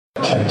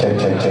Check, check,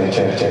 check, check,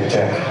 check, check,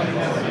 check.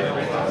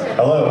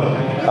 Hello,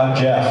 I'm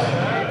Jeff.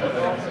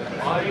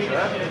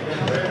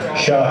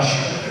 Shush.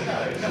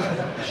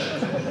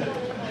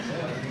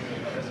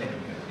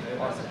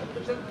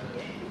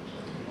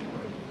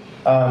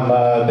 I'm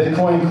a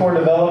Bitcoin core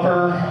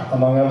developer,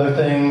 among other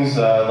things,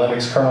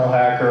 Linux kernel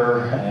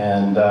hacker,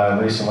 and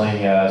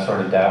recently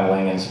sort of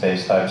dabbling in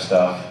space type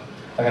stuff.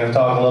 I'm going to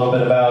talk a little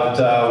bit about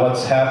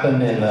what's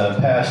happened in the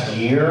past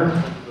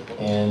year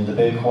in the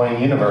Bitcoin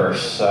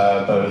universe,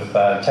 both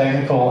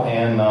technical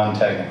and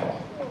non-technical.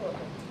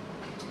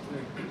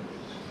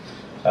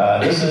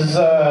 This is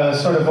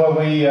sort of what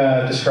we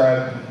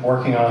describe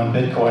working on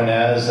Bitcoin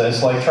as.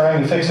 It's like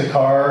trying to fix a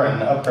car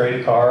and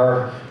upgrade a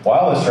car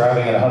while it's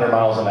driving at 100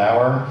 miles an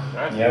hour,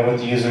 you know,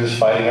 with users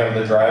fighting over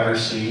the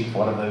driver's seat.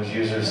 One of those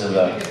users is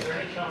a...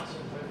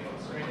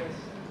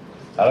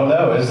 I don't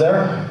know, is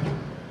there?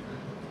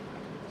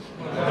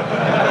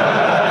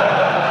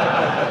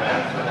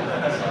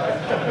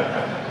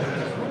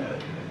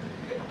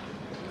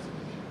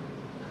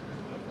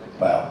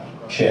 Well,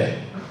 shit.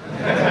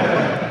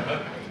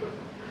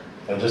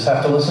 You'll just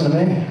have to listen to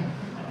me.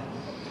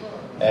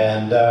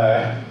 And,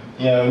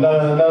 you know,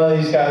 none of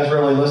these guys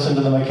really listen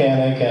to the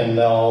mechanic, and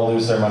they'll all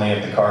lose their money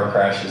if the car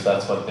crashes.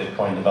 That's what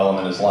Bitcoin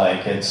development is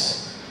like.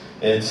 It's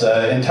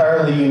an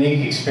entirely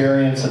unique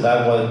experience, and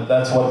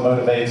that's what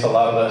motivates a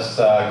lot of us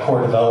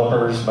core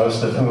developers,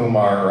 most of whom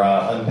are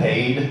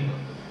unpaid.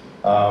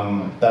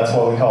 That's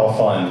what we call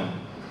fun.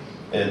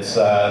 It's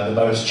the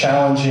most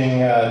challenging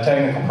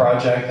technical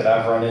project that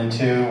I've run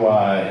into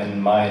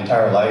in my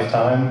entire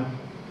lifetime.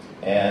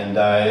 And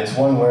it's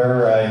one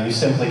where you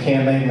simply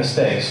can't make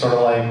mistakes, sort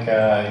of like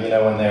you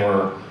know, when they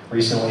were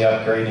recently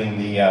upgrading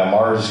the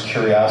Mars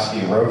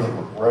Curiosity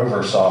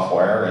rover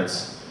software.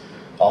 It's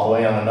all the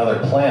way on another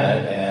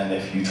planet, and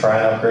if you try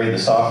and upgrade the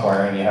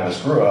software and you have a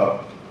screw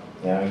up,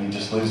 you know, you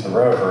just lose the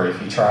rover.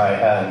 If you try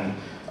and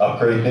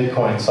upgrade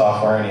Bitcoin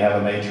software and you have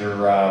a major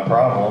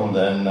problem,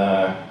 then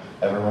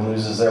everyone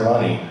loses their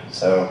money.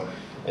 So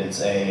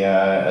it's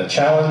a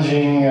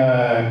challenging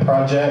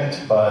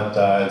project, but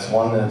it's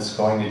one that's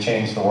going to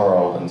change the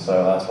world, and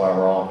so that's why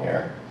we're all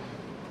here.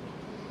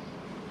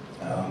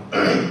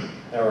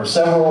 There were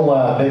several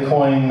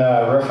Bitcoin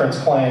reference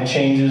client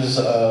changes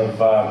of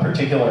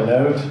particular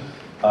note.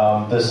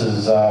 This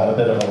is a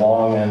bit of a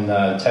long and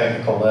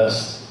technical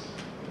list,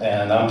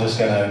 and I'm just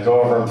going to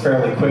go over them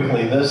fairly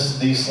quickly.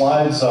 These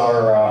slides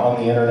are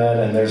on the internet,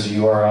 and there's a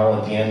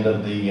URL at the end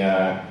of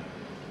the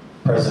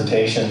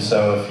presentation,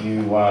 so if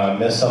you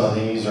miss some of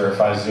these, or if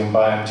I zoom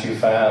by them too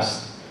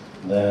fast,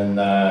 then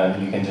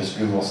you can just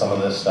Google some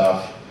of this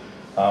stuff.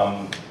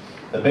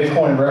 The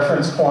Bitcoin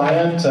reference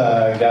client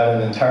got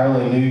an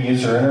entirely new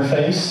user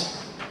interface.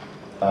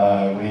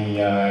 We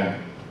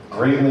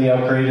greatly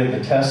upgraded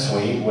the test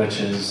suite, which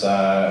is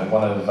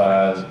one of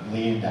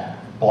lead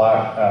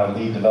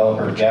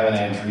developer Gavin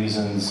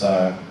Andreessen's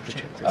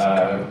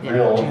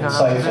real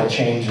insightful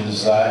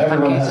changes.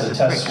 Everyone has a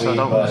test suite,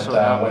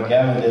 but what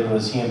Gavin did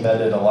was he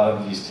embedded a lot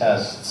of these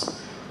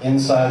tests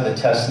inside the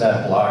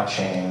testnet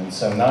blockchain.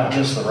 So not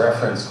just the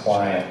reference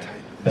client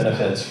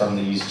benefits from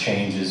these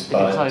changes,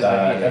 but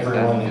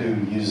everyone who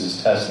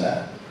uses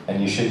testnet,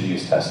 and you should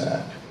use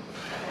testnet.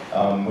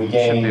 We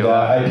gained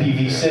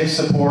IPv6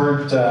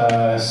 support,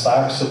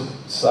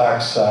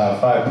 SOCKS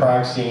 5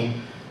 proxy,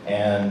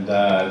 and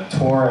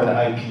Tor and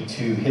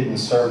IP2 hidden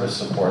service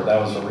support.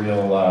 That was a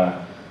real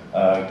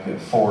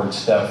good forward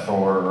step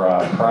for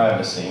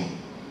privacy.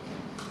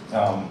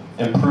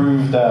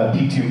 Improved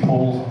P2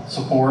 pool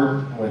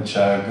support, which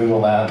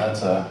Google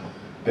that's a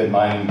good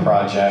mining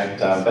project.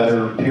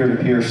 Better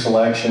peer-to-peer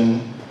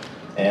selection,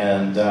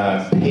 and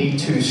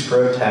pay-to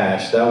script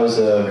hash. That was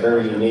a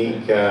very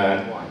unique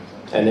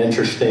and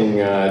interesting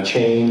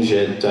change.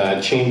 It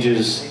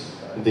changes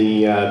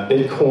the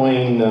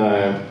Bitcoin,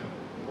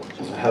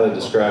 how to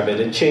describe it.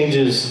 It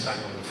changes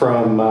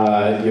from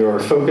your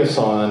focus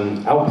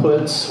on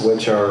outputs,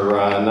 which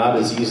are not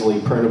as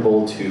easily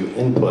printable, to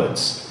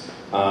inputs.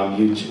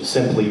 You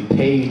simply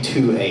pay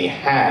to a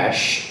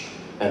hash,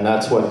 and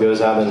that's what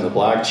goes out in the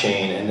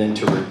blockchain, and then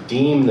to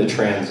redeem the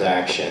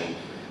transaction,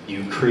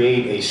 you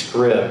create a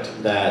script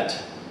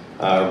that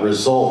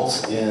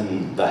results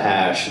in the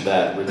hash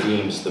that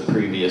redeems the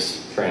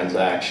previous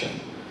transaction.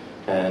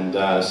 And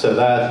so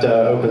that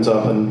opens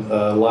up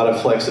a lot of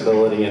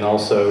flexibility, and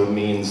also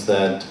means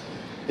that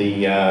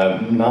the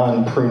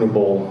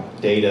non-prunable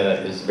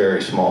data is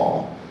very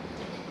small.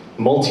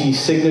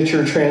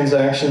 Multi-signature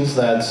transactions,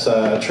 that's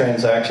a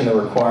transaction that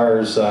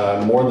requires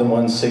more than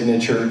one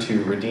signature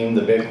to redeem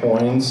the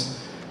Bitcoins.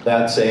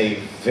 That's a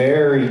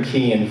very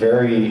key and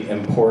very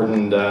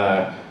important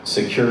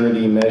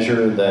security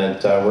measure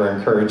that we're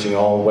encouraging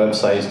all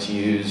websites to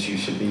use. You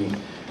should be,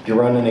 if you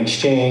run an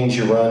exchange,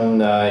 you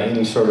run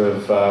any sort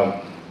of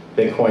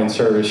Bitcoin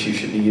service, you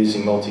should be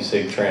using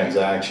multi-sig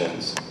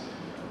transactions.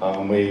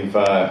 We've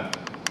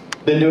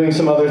been doing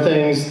some other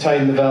things,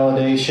 tightened the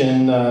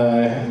validation.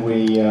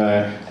 We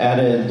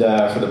added,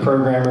 for the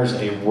programmers,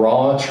 a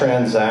raw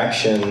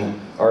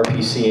transaction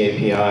RPC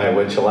API,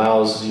 which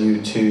allows you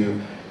to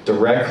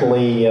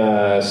directly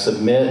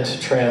submit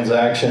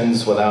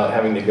transactions without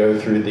having to go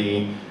through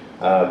the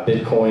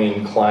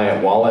Bitcoin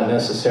client wallet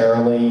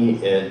necessarily.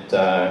 It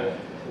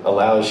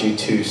allows you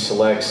to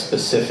select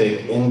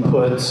specific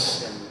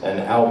inputs and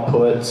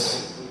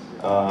outputs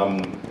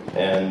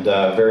and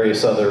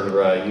various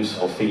other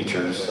useful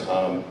features.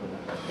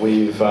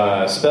 We've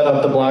sped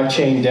up the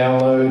blockchain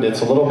download.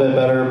 It's a little bit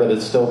better, but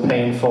it's still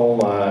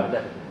painful.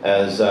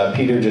 As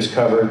Peter just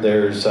covered,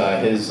 there's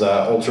his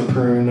Ultra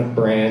Prune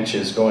branch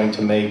is going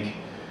to make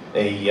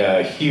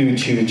a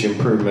huge, huge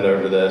improvement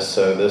over this.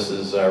 So this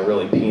is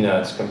really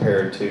peanuts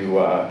compared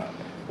to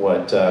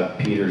what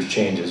Peter's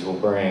changes will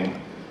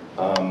bring.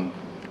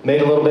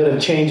 Made a little bit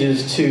of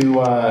changes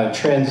to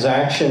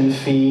transaction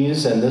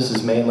fees, and this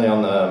is mainly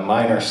on the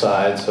miner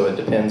side, so it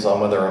depends on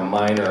whether a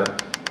miner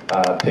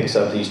picks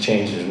up these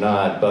changes or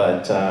not.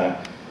 But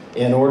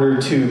in order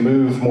to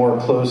move more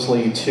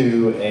closely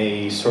to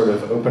a sort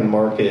of open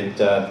market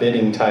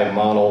bidding type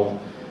model,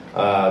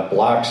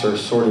 blocks are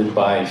sorted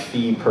by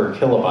fee per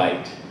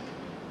kilobyte,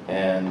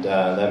 and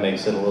that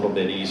makes it a little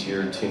bit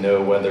easier to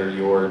know whether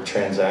your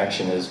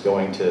transaction is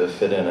going to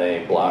fit in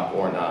a block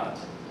or not.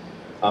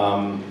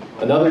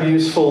 Another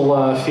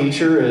useful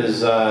feature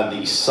is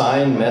the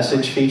sign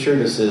message feature.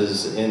 This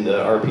is in the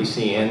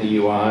RPC and the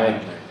UI.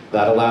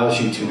 That allows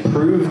you to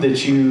prove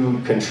that you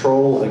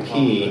control a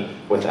key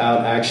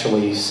without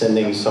actually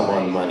sending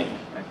someone money.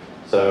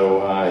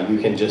 So you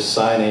can just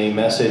sign a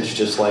message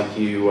just like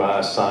you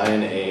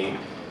sign a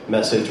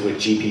message with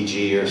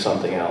GPG or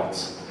something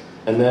else.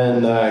 And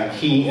then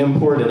key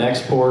import and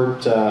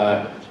export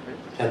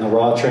and the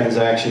raw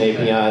transaction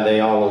API, they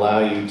all allow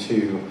you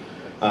to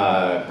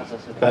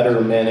better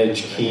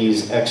manage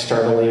keys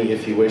externally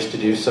if you wish to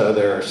do so.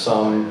 There are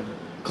some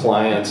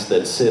clients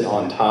that sit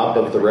on top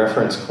of the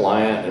reference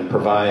client and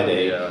provide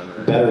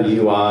a better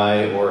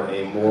UI or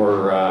a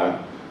more,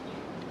 a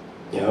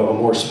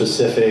more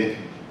specific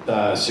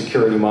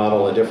security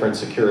model, a different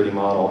security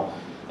model,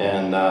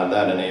 and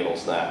that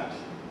enables that.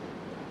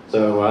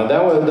 So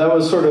that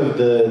was sort of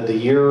the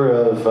year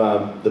of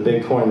the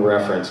Bitcoin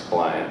reference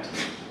client.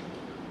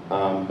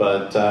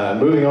 But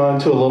moving on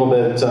to a little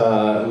bit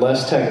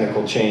less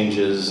technical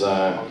changes.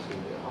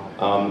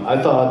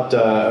 I thought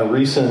a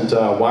recent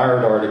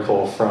Wired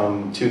article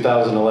from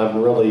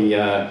 2011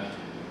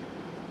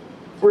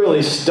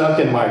 really stuck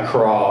in my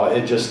craw.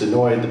 It just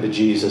annoyed the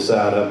bejesus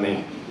out of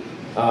me.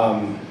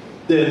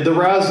 The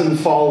rise and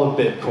fall of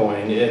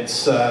Bitcoin.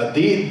 It's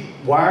the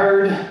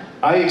Wired.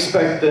 I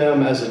expect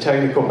them as a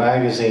technical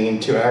magazine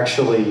to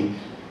actually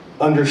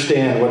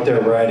understand what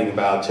they're writing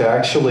about, to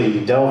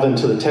actually delve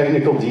into the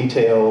technical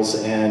details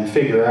and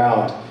figure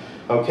out,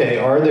 okay,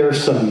 are there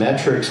some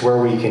metrics where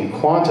we can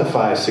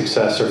quantify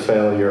success or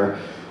failure,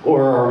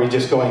 or are we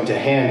just going to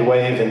hand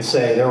wave and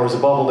say there was a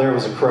bubble, there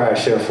was a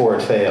crash, therefore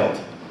it failed?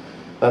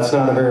 That's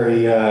not a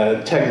very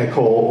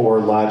technical or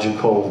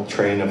logical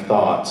train of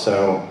thought.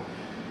 So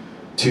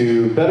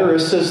to better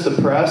assist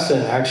the press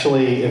in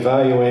actually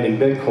evaluating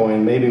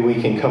Bitcoin, maybe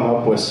we can come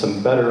up with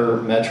some better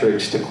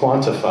metrics to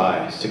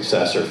quantify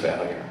success or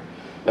failure.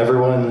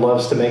 Everyone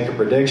loves to make a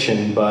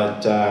prediction,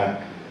 but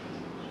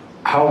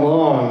how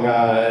long,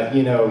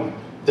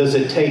 does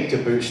it take to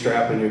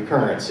bootstrap a new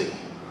currency?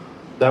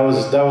 That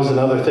was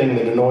another thing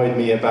that annoyed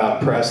me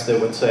about press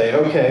that would say,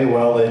 okay,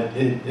 well,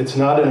 it's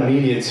not an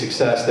immediate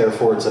success,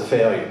 therefore it's a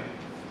failure.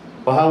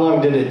 Well, how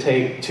long did it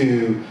take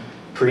to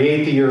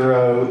create the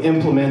euro,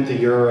 implement the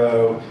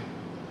euro,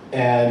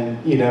 and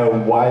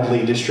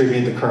widely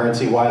distribute the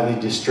currency,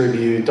 widely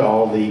distribute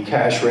all the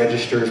cash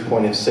registers,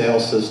 point of sale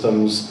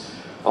systems,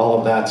 all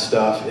of that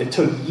stuff? It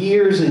took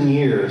years and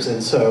years,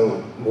 and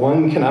so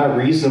can I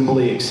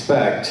reasonably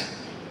expect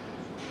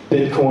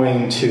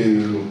Bitcoin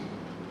to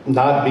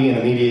not be an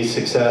immediate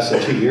success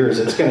in 2 years?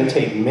 It's going to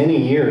take many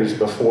years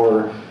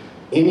before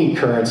any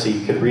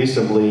currency could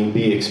reasonably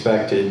be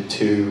expected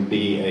to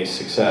be a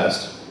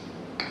success.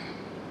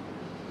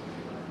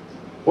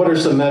 What are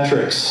some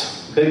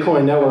metrics?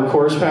 Bitcoin network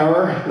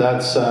horsepower,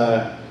 that's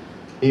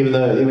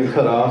even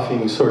cut off, you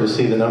can sort of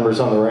see the numbers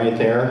on the right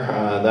there.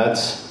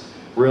 That's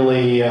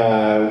really,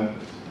 I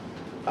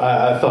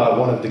thought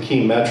one of the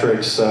key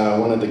metrics,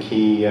 one of the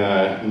key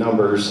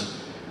numbers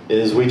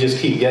is we just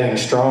keep getting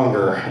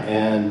stronger,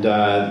 and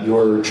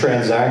your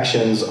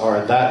transactions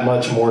are that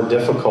much more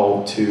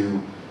difficult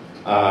to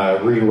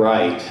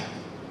rewrite.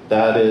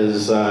 That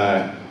is,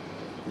 I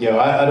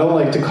don't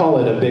like to call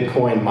it a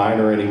Bitcoin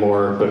miner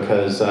anymore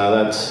because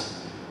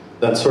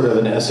that's sort of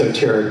an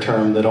esoteric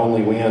term that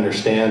only we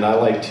understand. I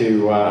like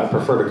to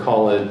prefer to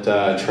call it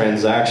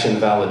transaction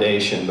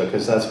validation,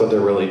 because that's what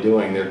they're really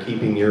doing. They're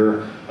keeping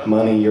your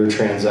money, your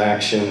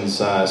transactions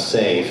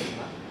safe.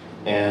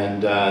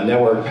 And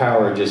network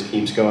power just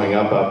keeps going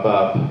up, up,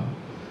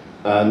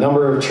 up.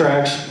 Number of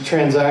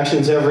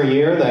transactions every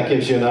year, that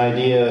gives you an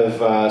idea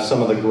of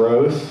some of the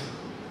growth.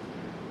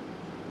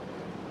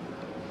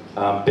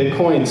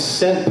 Bitcoin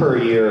cent per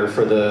year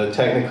for the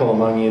technical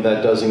among you,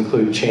 that does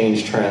include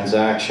change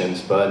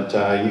transactions, but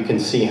you can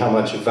see how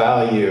much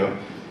value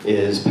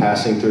is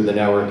passing through the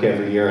network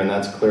every year, and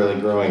that's clearly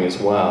growing as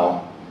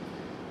well.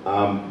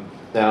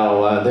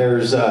 Now,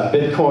 there's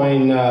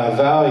Bitcoin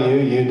value.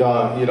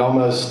 You'd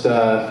almost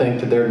think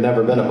that there'd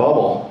never been a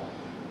bubble,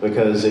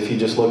 because if you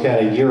just look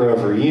at it year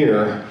over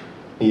year,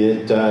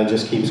 it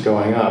just keeps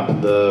going up.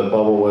 The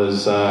bubble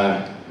was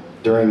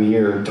during the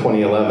year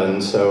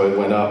 2011, so it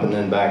went up and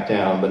then back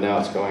down, but now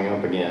it's going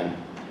up again.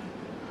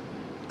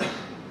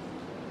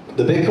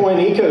 The Bitcoin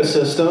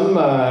ecosystem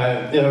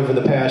over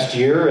the past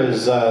year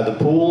is the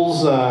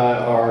pools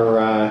are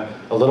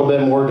a little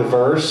bit more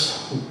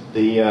diverse.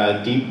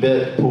 The deep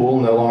bit pool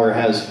no longer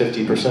has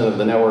 50% of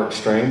the network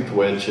strength,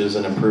 which is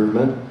an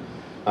improvement.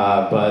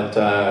 But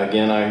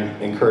again, I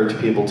encourage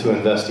people to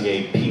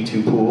investigate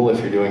P2 pool if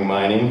you're doing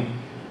mining.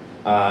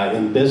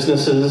 In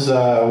businesses,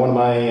 one of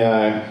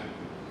my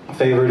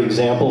favorite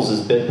examples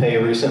is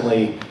BitPay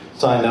recently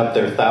signed up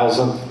their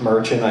 1,000th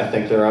merchant. I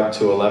think they're up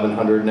to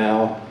 1,100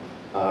 now.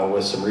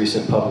 With some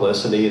recent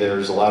publicity,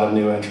 there's a lot of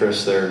new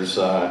interest. There's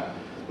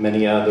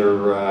many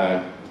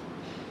other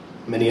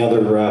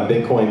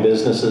Bitcoin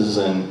businesses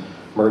and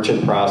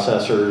merchant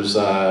processors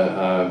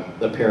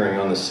appearing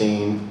on the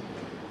scene.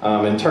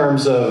 In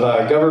terms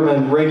of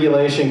government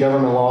regulation,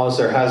 government laws,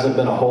 there hasn't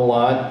been a whole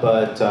lot,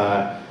 but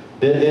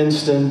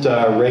BitInstant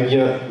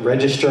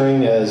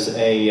registering as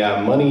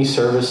a money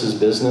services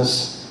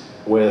business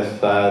with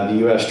the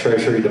U.S.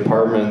 Treasury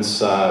Department's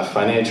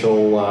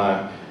financial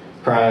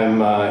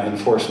crime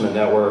enforcement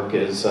network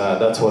is,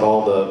 that's what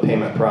all the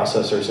payment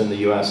processors in the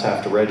U.S.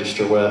 have to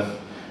register with.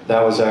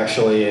 That was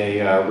actually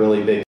a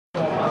really big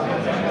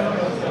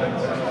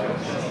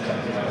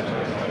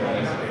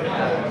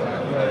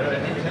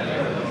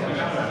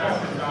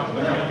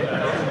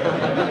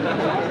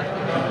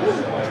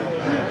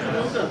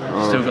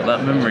Still got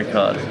that memory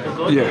card?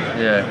 Yeah.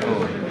 Yeah,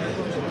 cool.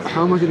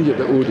 How am I going to get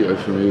the audio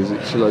from you?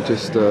 Shall I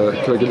just,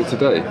 can I get it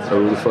today? Are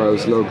all the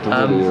files logged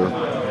already?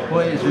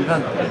 What it is, we've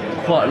had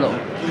quite a lot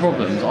of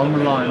problems. I'm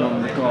relying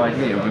on the guy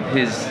here with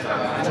his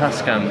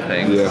Tascam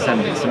thing to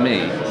send it to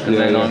me, and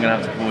then I'm going to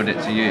have to forward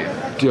it to you.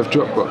 Do you have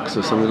Dropbox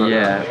or something like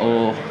that? Yeah,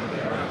 or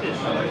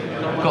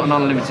I've got an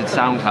unlimited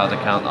SoundCloud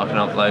account that I can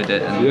upload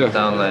it and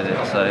download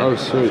it, so oh,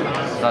 sweet.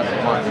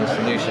 That might be the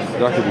solution.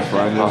 That could be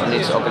fine, yeah. I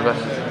need to, I'll be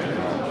back.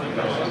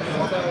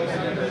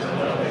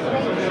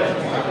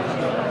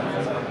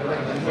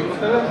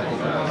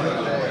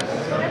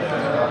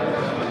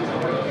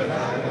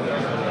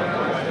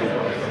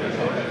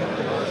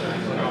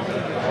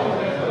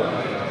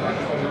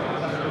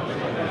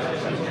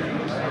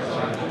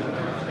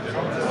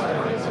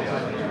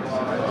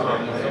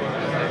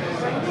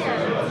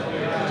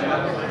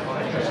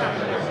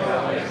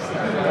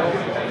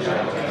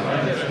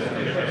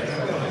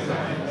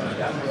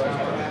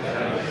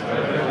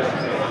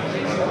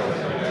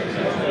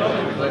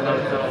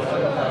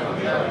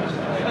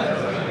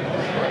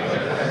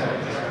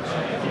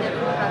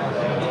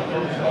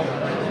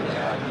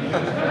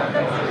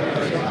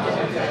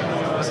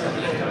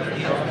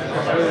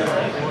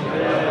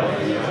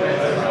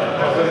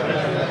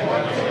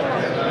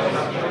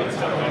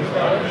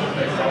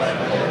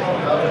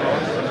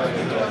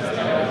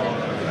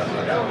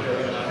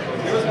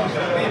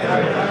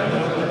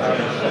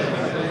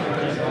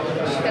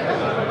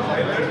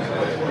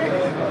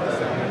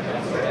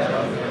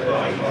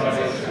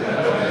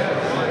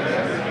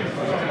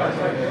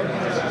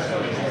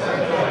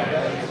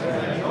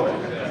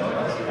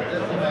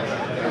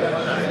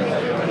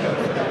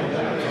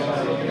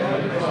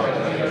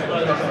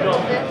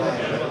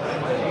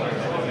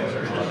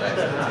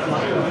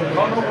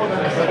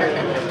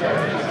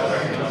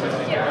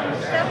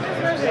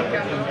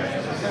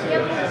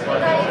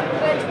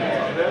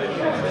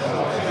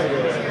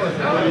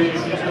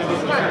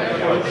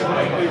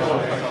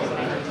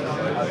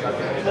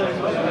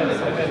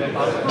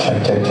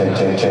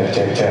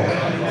 Check.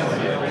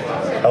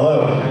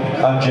 Hello,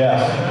 I'm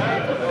Jeff.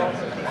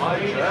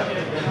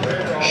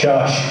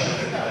 Shush.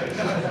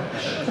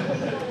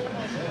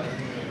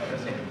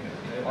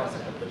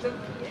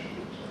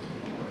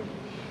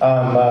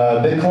 I'm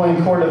a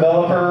Bitcoin core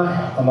developer,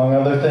 among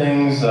other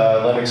things,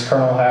 Linux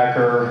kernel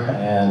hacker,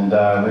 and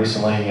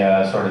recently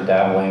sort of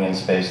dabbling in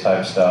space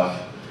type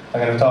stuff. I'm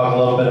going to talk a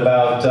little bit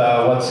about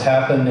what's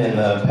happened in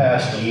the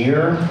past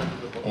year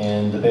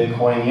in the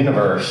Bitcoin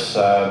universe,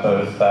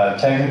 both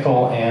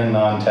technical and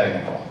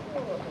non-technical.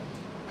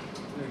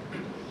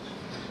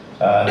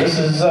 This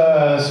is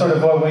sort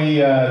of what we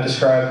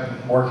describe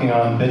working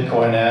on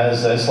Bitcoin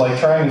as. It's like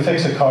trying to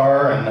fix a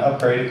car and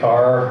upgrade a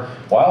car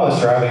while it's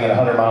driving at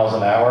 100 miles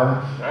an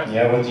hour, you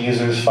know, with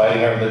users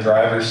fighting over the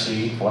driver's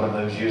seat. One of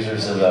those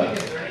users is a...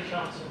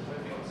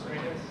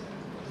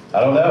 I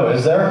don't know,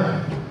 is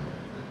there?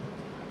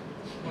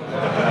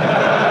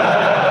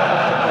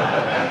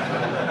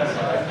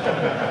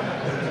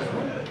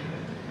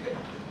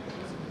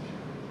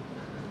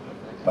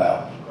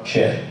 Well,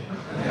 shit.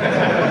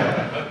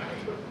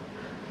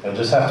 You'll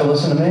just have to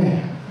listen to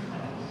me.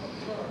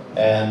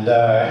 And,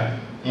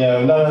 you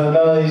know, none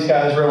of these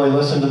guys really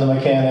listen to the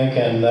mechanic,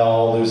 and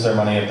they'll lose their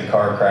money if the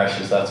car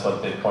crashes. That's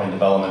what Bitcoin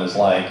development is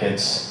like.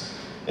 It's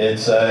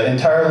It's an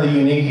entirely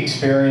unique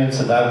experience,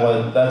 and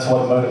that's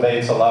what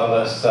motivates a lot of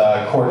us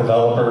core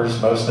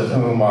developers, most of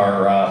whom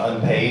are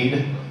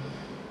unpaid.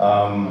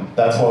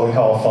 That's what we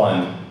call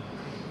fun.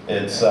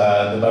 It's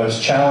the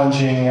most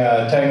challenging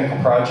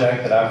technical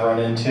project that I've run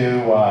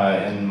into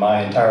in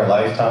my entire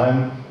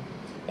lifetime.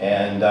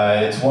 And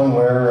it's one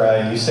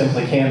where you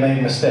simply can't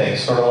make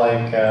mistakes, sort of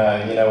like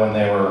you know, when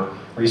they were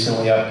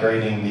recently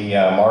upgrading the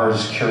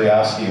Mars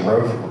Curiosity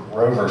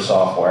rover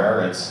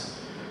software. It's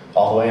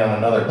all the way on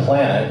another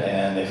planet,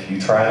 and if you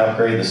try and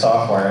upgrade the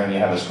software and you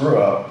have a screw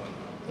up,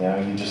 you know,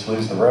 you just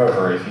lose the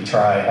rover. If you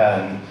try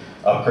and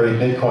upgrade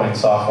Bitcoin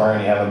software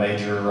and you have a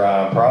major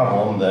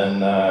problem,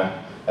 then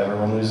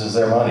everyone loses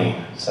their money.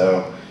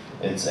 So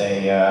it's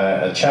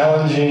a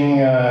challenging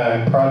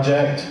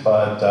project,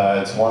 but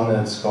it's one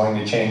that's going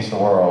to change the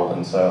world,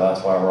 and so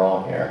that's why we're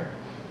all here.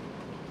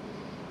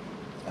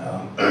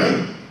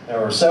 There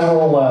were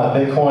several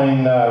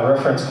Bitcoin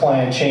reference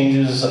client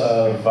changes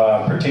of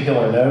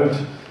particular note.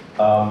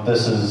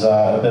 This is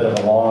a bit of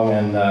a long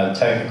and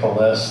technical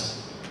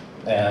list,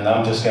 and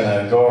I'm just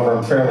going to go over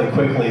them fairly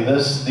quickly.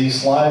 These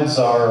slides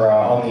are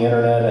on the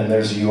internet, and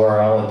there's a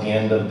URL at the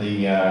end of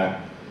the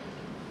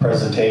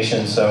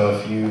presentation, so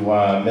if you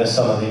miss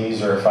some of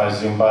these, or if I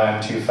zoom by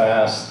them too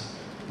fast,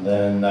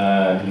 then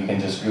you can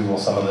just Google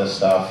some of this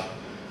stuff.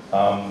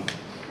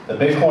 The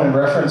Bitcoin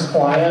reference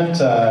client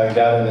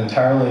got an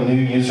entirely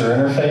new user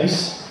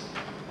interface.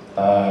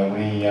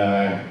 We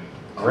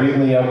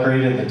greatly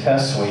upgraded the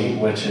test suite,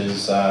 which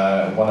is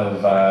one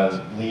of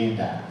lead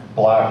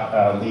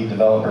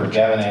developer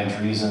Gavin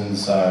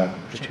Andreessen's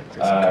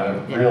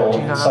real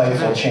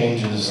insightful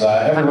changes.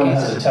 Everyone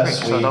has a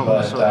test suite,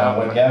 but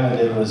what Gavin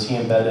did was he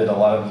embedded a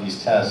lot of these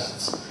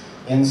tests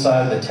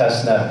inside the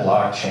testnet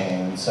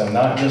blockchain. So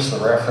not just the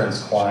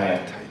reference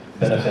client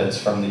benefits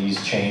from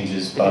these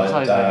changes,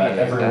 but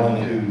everyone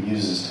who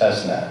uses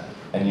testnet,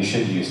 and you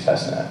should use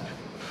testnet.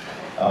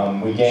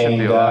 We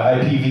gained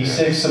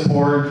IPv6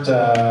 support,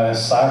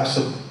 SOCKS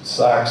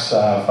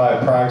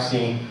 5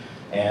 proxy,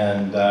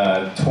 and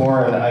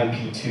Tor and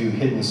IP2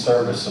 hidden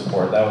service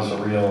support. That was a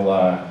real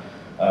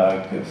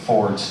good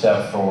forward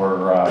step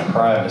for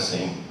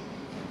privacy.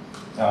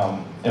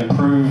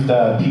 Improved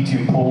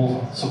P2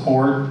 pool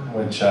support,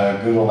 which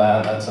Google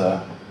that's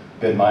a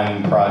good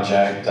mining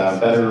project.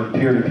 Better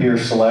peer-to-peer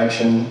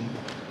selection,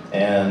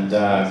 and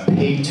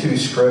pay-to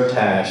script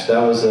hash. That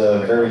was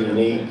a very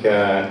unique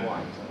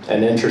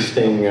and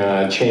interesting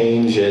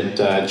change. It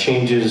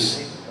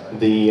changes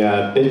the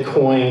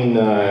Bitcoin,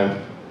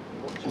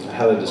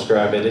 how to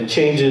describe it. It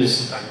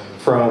changes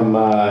from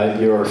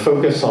your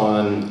focus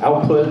on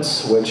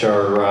outputs, which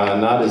are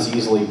not as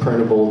easily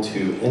printable,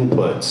 to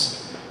inputs.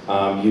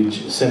 You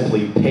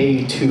simply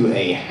pay to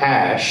a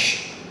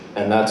hash,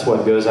 and that's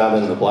what goes out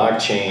in the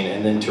blockchain,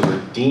 and then to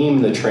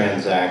redeem the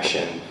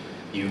transaction,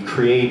 you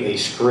create a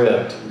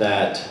script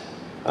that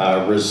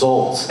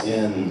results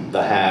in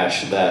the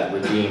hash that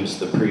redeems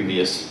the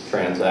previous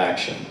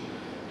transaction.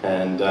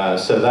 And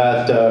so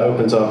that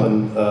opens up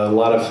a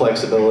lot of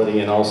flexibility,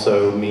 and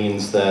also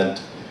means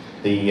that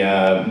the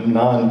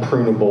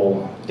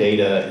non-prunable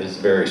data is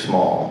very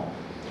small.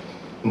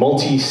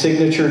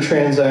 Multi-signature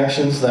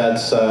transactions,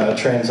 that's a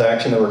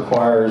transaction that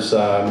requires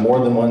more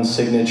than one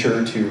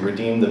signature to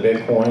redeem the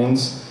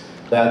Bitcoins.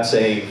 That's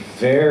a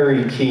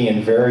very key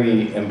and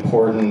very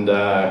important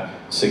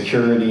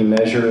security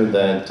measure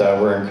that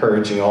we're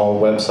encouraging all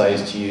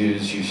websites to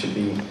use. You should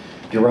be,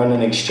 if you run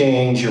an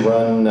exchange, you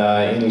run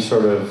any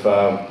sort of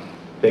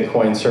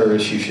Bitcoin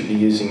service, you should be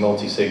using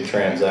multi-sig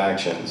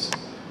transactions.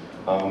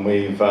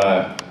 We've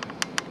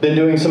been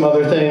doing some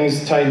other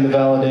things, tighten the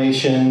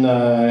validation.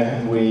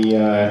 We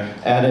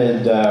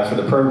added, for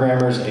the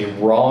programmers, a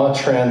raw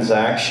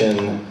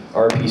transaction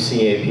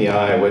RPC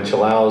API, which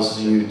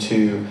allows you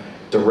to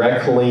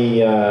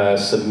directly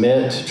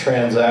submit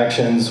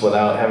transactions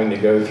without having to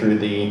go through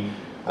the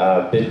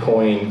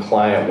Bitcoin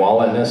client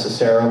wallet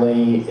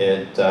necessarily.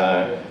 It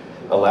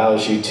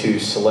allows you to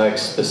select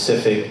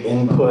specific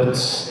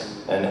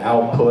inputs and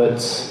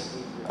outputs,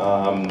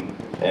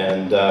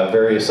 and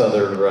various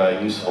other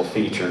useful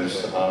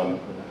features.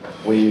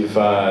 We've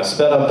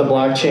sped up the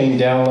blockchain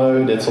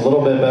download. It's a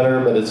little bit better,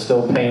 but it's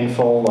still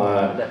painful.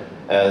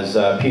 As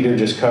Peter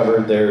just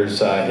covered, there's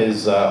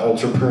his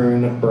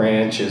UltraPrune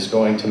branch is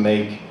going to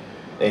make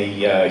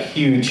a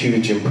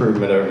huge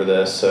improvement over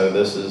this. So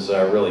this is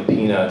really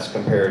peanuts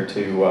compared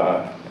to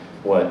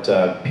what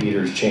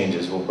Peter's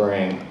changes will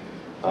bring.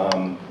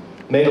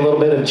 Made a little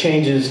bit of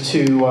changes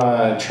to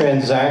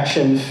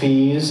transaction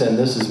fees, and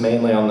this is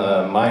mainly on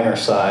the miner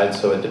side,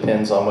 so it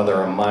depends on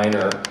whether a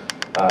miner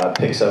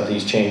picks up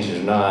these changes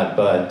or not.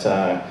 But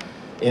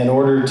in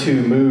order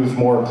to move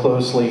more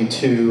closely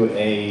to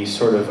a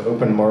sort of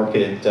open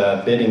market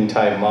bidding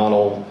type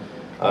model,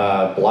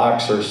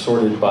 blocks are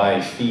sorted by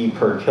fee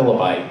per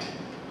kilobyte,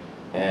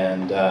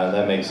 and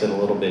that makes it a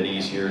little bit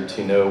easier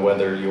to know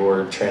whether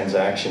your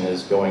transaction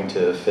is going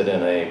to fit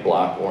in a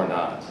block or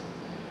not.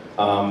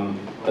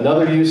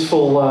 Another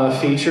useful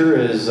feature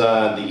is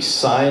the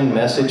sign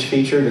message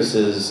feature. This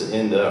is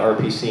in the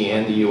RPC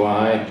and the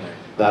UI.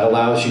 that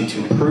allows you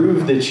to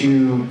prove that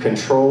you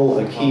control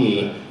a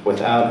key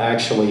without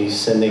actually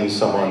sending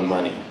someone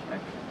money.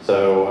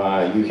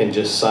 So you can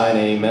just sign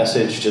a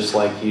message just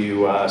like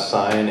you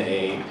sign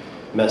a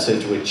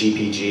message with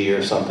GPG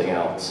or something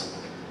else.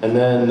 And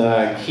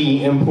then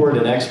key import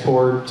and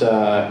export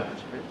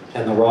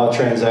and the raw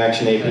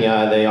transaction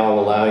API, they all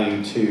allow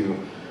you to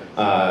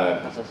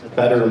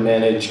better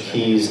manage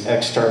keys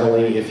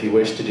externally if you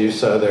wish to do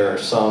so. There are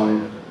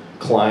some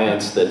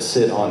clients that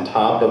sit on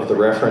top of the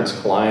reference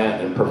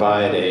client and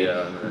provide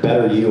a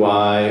better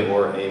UI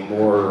or a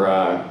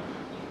more,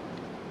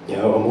 you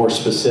know, a more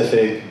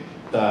specific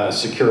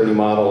security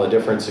model, a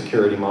different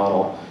security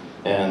model,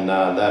 and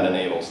that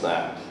enables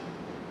that.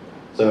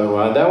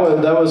 So that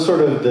was sort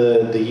of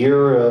the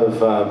year of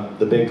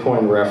the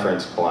Bitcoin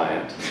reference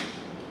client.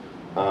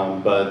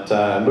 But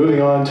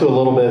moving on to a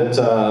little bit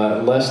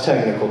less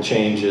technical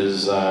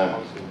changes, I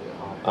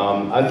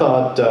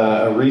thought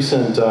a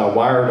recent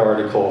Wired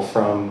article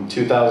from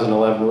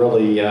 2011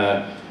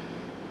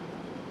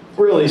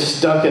 really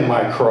stuck in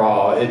my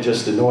craw. It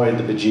just annoyed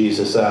the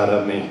bejesus out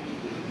of me.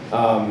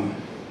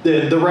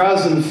 The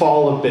rise and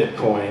fall of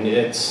Bitcoin.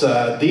 It's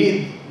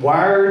the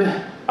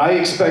Wired. I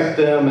expect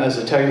them as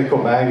a technical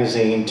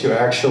magazine to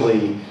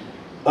actually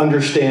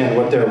understand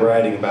what they're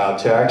writing about,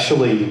 to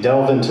actually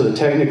delve into the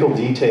technical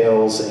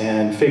details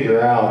and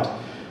figure out,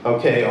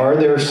 okay, are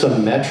there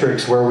some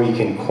metrics where we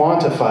can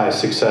quantify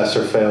success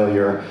or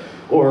failure,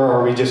 or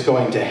are we just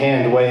going to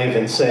hand wave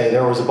and say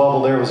there was a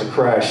bubble, there was a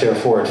crash,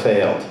 therefore it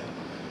failed?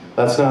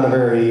 That's not a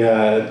very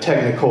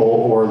technical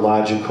or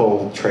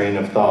logical train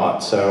of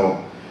thought.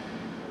 So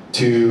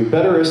to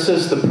better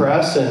assist the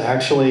press in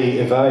actually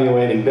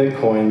evaluating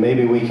Bitcoin,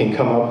 maybe we can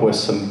come up with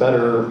some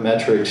better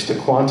metrics to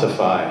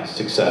quantify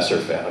success or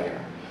failure.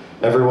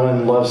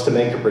 Everyone loves to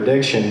make a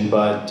prediction,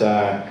 but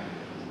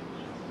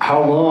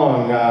how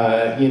long,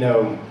 you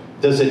know,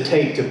 does it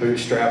take to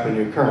bootstrap a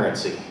new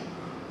currency?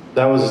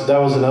 That was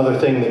another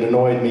thing that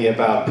annoyed me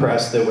about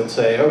press that would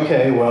say,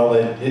 okay, well,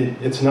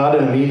 it's not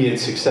an immediate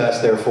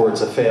success, therefore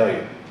it's a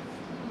failure.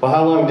 Well,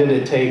 how long did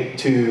it take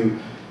to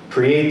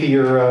create the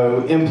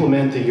euro,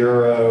 implement the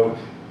euro,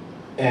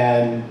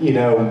 and, you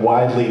know,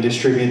 widely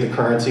distribute the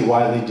currency,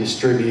 widely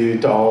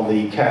distribute all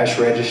the cash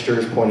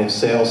registers, point of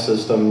sale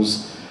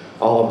systems,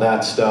 all of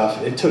that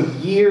stuff? It took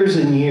years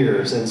and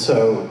years, and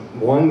so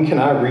one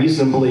cannot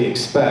reasonably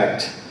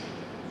expect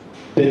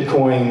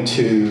Bitcoin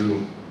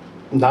to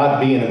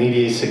not be an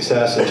immediate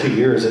success in 2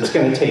 years. It's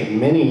going to take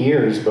many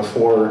years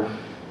before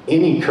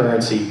any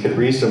currency could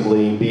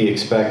reasonably be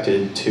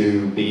expected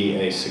to be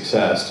a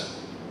success.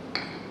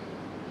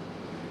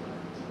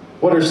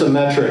 What are some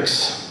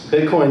metrics?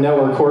 Bitcoin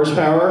network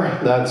horsepower,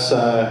 that's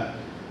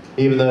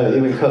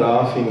even cut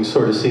off, you can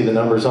sort of see the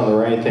numbers on the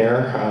right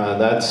there.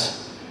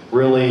 That's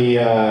really,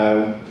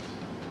 I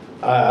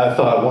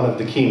thought one of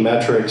the key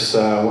metrics,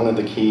 one of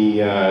the key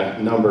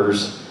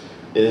numbers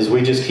is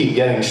we just keep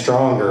getting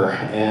stronger,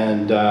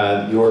 and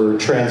your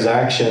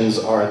transactions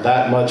are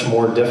that much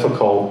more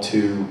difficult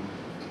to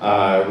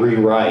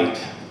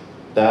rewrite.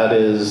 That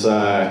is,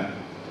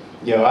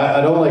 you know, I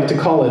don't like to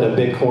call it a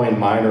Bitcoin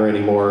miner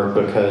anymore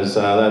because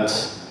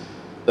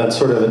that's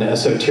sort of an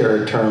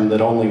esoteric term that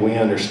only we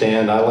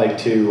understand. I like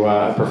to,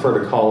 I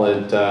prefer to call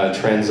it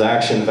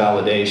transaction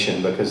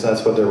validation, because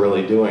that's what they're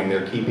really doing.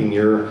 They're keeping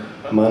your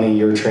money,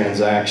 your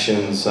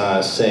transactions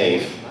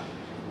safe.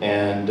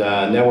 And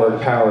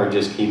network power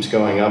just keeps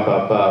going up,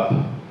 up, up.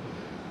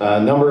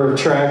 Number of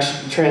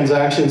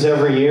transactions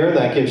every year,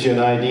 that gives you an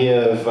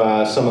idea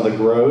of some of the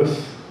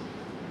growth.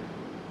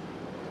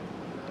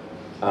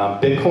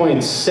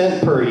 Bitcoin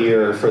cent per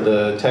year for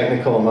the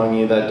technical among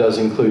you, that does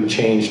include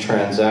change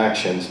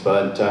transactions,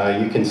 but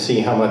you can see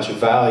how much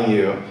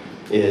value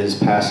is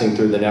passing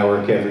through the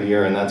network every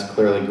year, and that's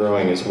clearly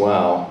growing as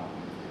well.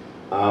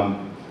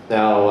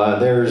 Now,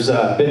 there's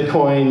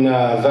Bitcoin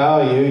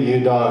value.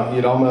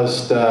 You'd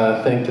almost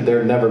think that there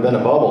had never been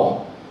a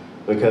bubble,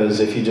 because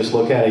if you just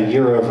look at it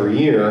year over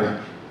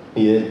year,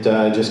 it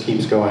just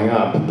keeps going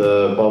up.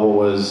 The bubble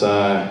was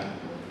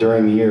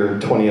during the year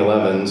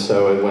 2011,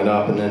 so it went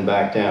up and then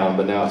back down,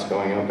 but now it's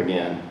going up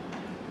again.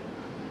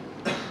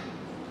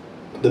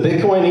 The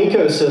Bitcoin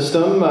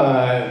ecosystem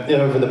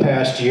over the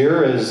past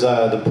year is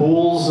the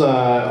pools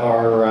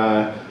are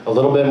a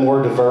little bit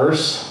more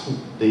diverse.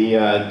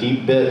 The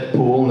deep bit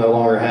pool no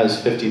longer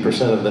has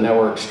 50% of the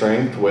network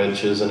strength,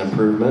 which is an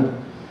improvement.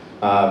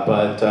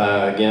 But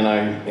again,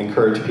 I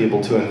encourage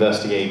people to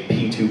investigate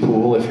P2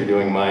 pool if you're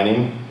doing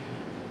mining.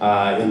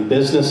 In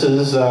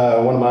businesses,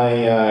 one of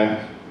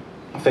my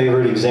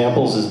favorite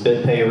examples is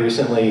BitPay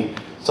recently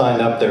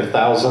signed up their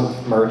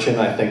 1,000th merchant.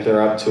 I think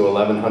they're up to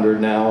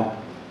 1,100 now.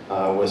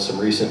 With some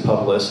recent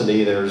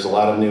publicity, there's a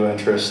lot of new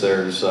interest.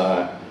 There's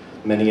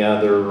many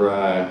other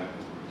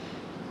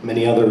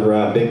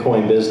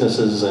Bitcoin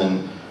businesses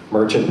and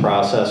merchant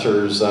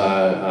processors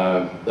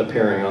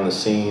appearing on the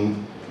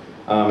scene.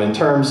 In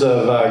terms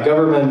of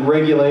government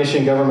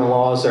regulation, government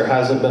laws, there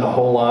hasn't been a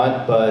whole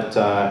lot, but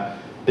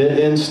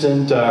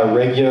BitInstant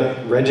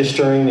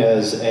registering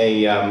as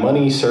a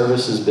money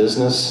services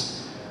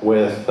business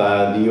with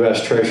the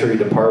U.S. Treasury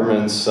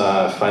Department's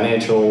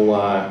financial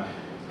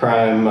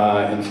crime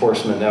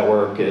enforcement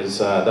network.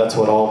 That's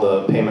what all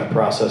the payment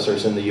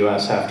processors in the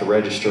U.S. have to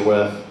register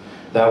with.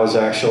 That was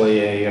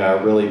actually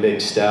a really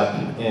big step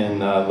in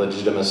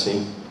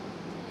legitimacy.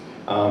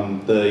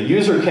 The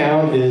user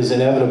count is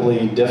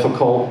inevitably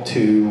difficult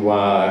to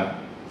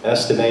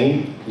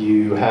estimate.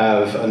 You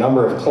have a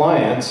number of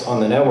clients on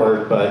the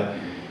network, but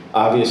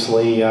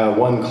obviously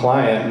one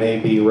client may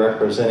be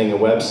representing a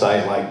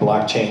website like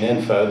Blockchain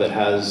Info that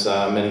has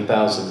many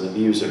thousands of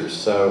users.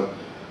 So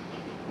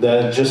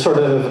just sort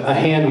of a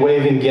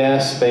hand-waving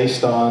guess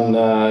based on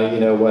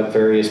what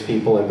various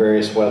people at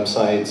various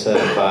websites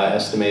have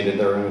estimated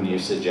their own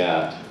usage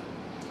at.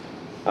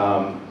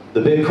 The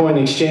Bitcoin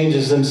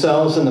exchanges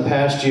themselves in the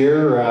past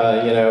year,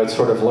 it's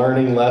sort of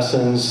learning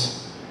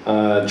lessons,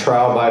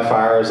 trial by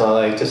fire, as I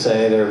like to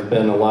say. There have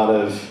been a lot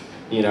of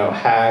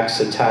hacks,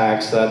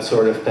 attacks, that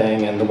sort of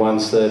thing, and the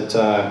ones that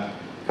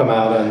come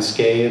out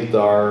unscathed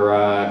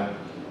are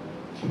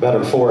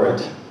better for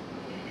it.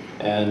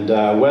 And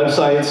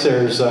websites,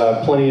 there's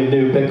plenty of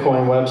new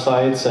Bitcoin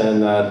websites,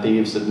 and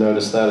thieves have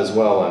noticed that as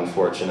well,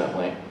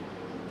 unfortunately.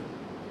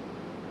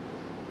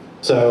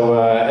 So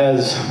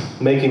as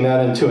making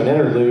that into an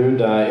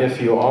interlude,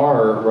 if you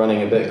are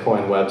running a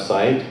Bitcoin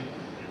website,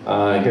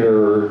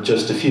 here are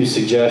just a few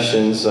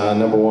suggestions.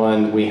 Number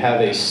one, we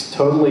have a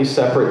totally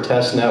separate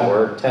test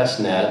network,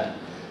 testnet,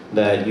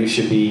 that you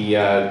should be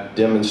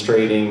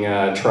demonstrating,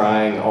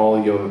 trying all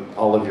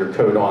of your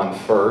code on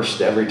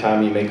first. Every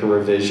time you make a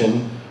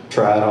revision,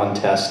 try it on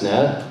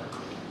testnet.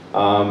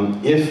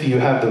 If you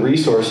have the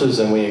resources,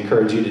 and we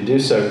encourage you to do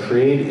so,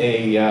 create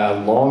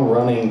a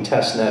long-running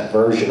testnet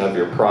version of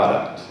your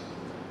product.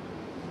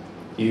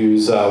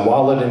 Use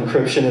wallet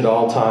encryption at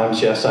all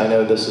times. Yes, I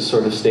know this is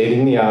sort of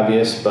stating the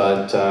obvious,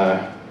 but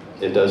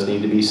it does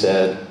need to be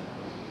said.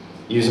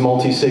 Use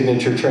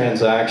multi-signature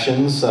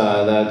transactions.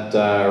 That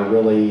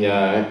really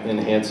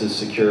enhances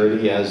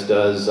security, as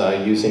does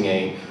using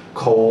a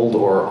cold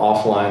or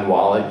offline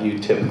wallet. You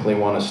typically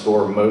want to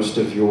store most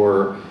of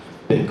your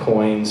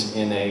Bitcoins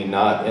in a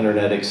not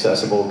internet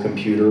accessible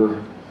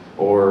computer,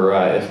 or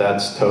if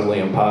that's totally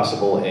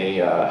impossible, a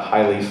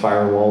highly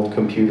firewalled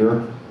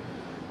computer.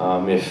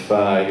 If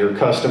your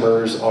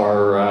customers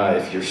are,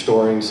 if you're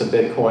storing some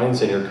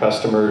Bitcoins and your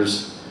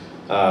customers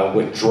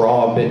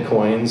withdraw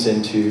Bitcoins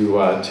into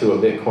to a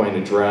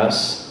Bitcoin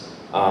address,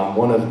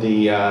 one of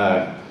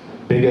the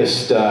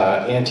biggest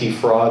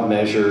anti-fraud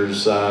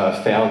measures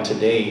found to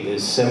date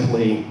is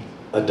simply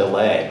a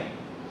delay.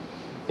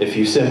 If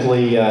you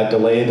simply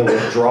delay the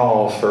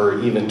withdrawal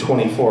for even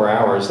 24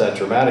 hours, that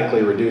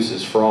dramatically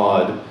reduces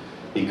fraud,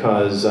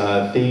 because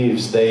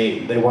thieves,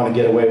 they want to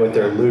get away with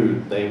their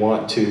loot. They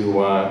want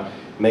to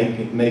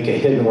make a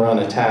hit and run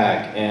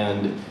attack,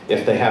 and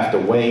if they have to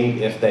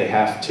wait, if they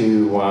have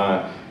to,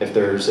 if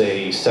there's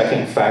a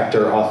second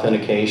factor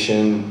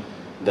authentication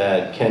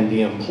that can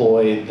be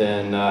employed,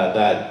 then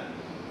that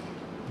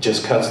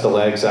just cuts the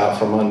legs out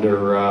from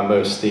under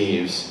most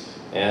thieves.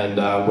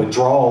 And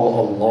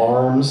withdrawal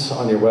alarms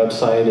on your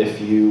website, if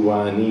you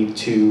need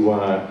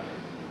to,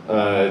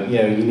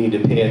 you need to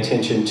pay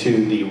attention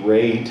to the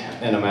rate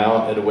and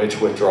amount at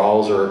which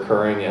withdrawals are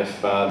occurring.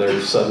 If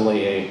there's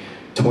suddenly a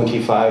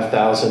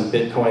 25,000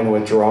 Bitcoin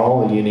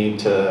withdrawal, and you need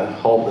to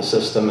halt the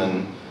system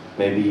and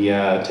maybe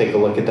take a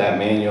look at that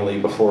manually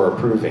before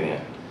approving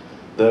it.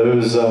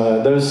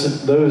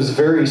 Those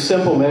very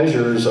simple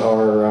measures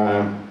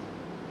are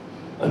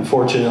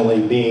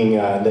unfortunately being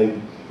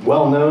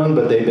well known,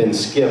 but they've been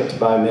skipped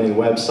by many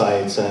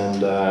websites,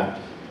 and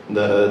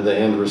the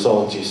end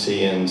result you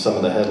see in some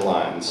of the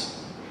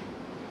headlines.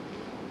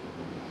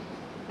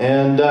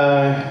 And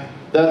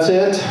that's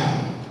it.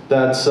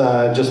 That's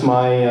just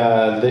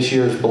my this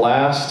year's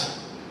blast.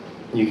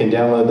 You can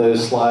download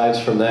those slides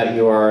from that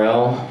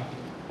URL.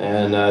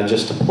 And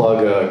just to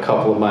plug a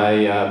couple of my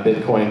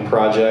Bitcoin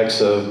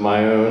projects of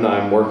my own,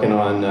 I'm working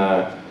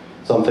on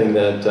something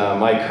that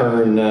Mike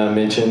Hearn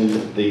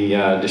mentioned,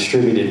 the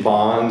distributed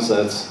bonds.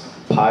 That's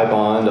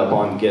PyBond up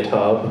on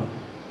GitHub.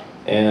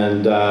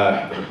 And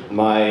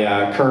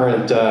my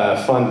current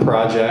fun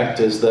project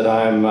is that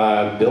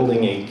I'm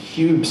building a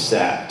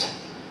CubeSat.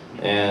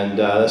 And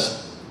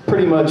that's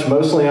pretty much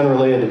mostly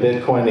unrelated to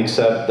Bitcoin,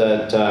 except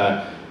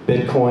that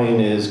Bitcoin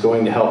is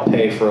going to help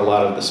pay for a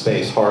lot of the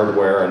space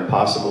hardware and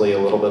possibly a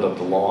little bit of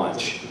the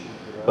launch.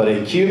 But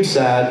a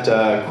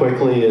CubeSat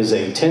quickly is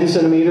a 10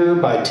 centimeter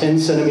by 10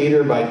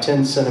 centimeter by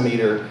 10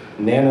 centimeter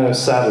nano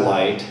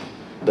satellite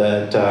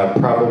that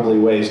probably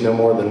weighs no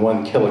more than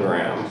 1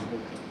 kilogram.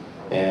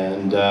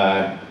 And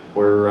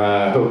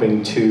we're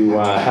hoping to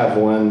have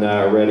one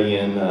ready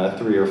in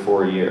 3 or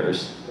 4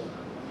 years.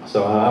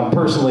 So I'm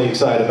personally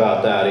excited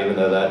about that, even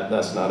though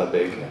that's not a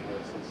big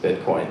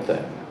Bitcoin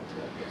thing.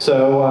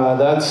 So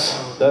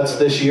that's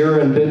this year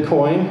in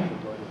Bitcoin.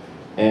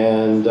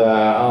 And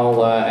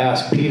I'll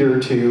ask Peter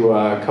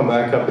to come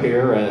back up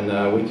here,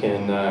 and we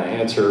can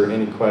answer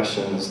any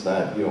questions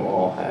that you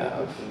all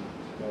have.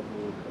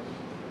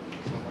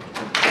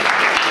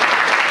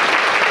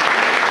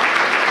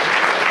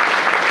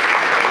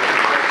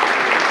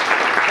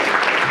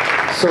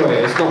 Sorry,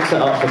 it's not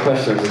set up for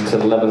questions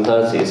until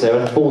 11:30. Is there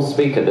a fourth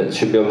speaker that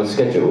should be on the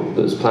schedule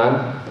that was planned?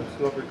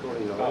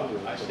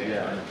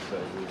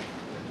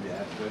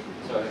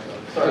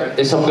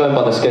 It's not going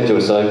by the schedule,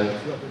 so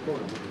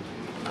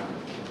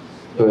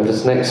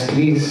whoever's next,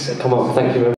 please come up. Thank you very much.